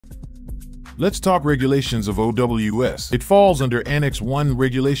Let's talk regulations of OWS. It falls under Annex 1,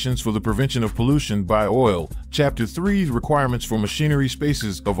 Regulations for the Prevention of Pollution by Oil, Chapter 3, Requirements for Machinery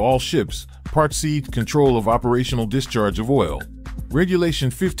Spaces of all ships, Part C, Control of Operational Discharge of Oil. Regulation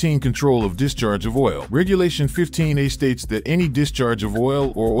 15, Control of Discharge of Oil. Regulation 15A states that any discharge of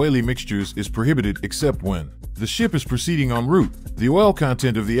oil or oily mixtures is prohibited except when the ship is proceeding en route. The oil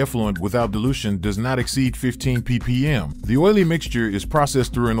content of the effluent without dilution does not exceed 15 ppm. The oily mixture is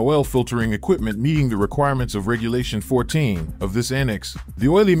processed through an oil filtering equipment meeting the requirements of Regulation 14 of this annex. The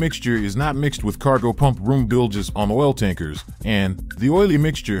oily mixture is not mixed with cargo pump room bilges on oil tankers, and the oily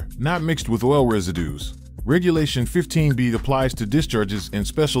mixture not mixed with oil residues. Regulation 15B applies to discharges in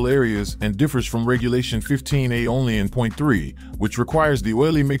special areas and differs from Regulation 15A only in point 3, which requires the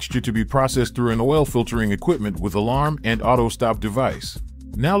oily mixture to be processed through an oil filtering equipment with alarm and auto-stop device.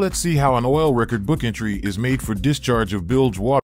 Now let's see how an oil record book entry is made for discharge of bilge water.